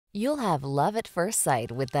You'll have love at first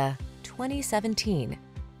sight with the 2017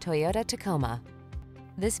 Toyota Tacoma.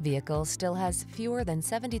 This vehicle still has fewer than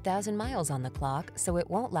 70,000 miles on the clock, so it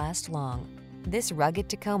won't last long. This rugged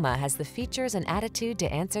Tacoma has the features and attitude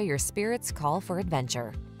to answer your spirit's call for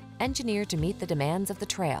adventure. Engineered to meet the demands of the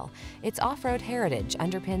trail, its off-road heritage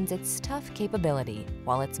underpins its tough capability,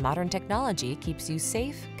 while its modern technology keeps you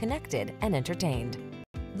safe, connected, and entertained.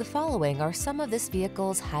 The following are some of this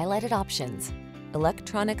vehicle's highlighted options: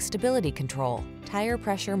 electronic stability control, tire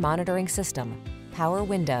pressure monitoring system, power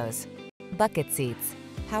windows, bucket seats,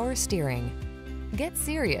 power steering. Get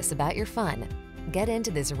serious about your fun. Get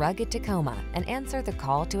into this rugged Tacoma and answer the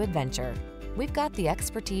call to adventure. We've got the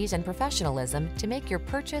expertise and professionalism to make your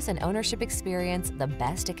purchase and ownership experience the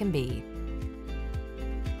best it can be.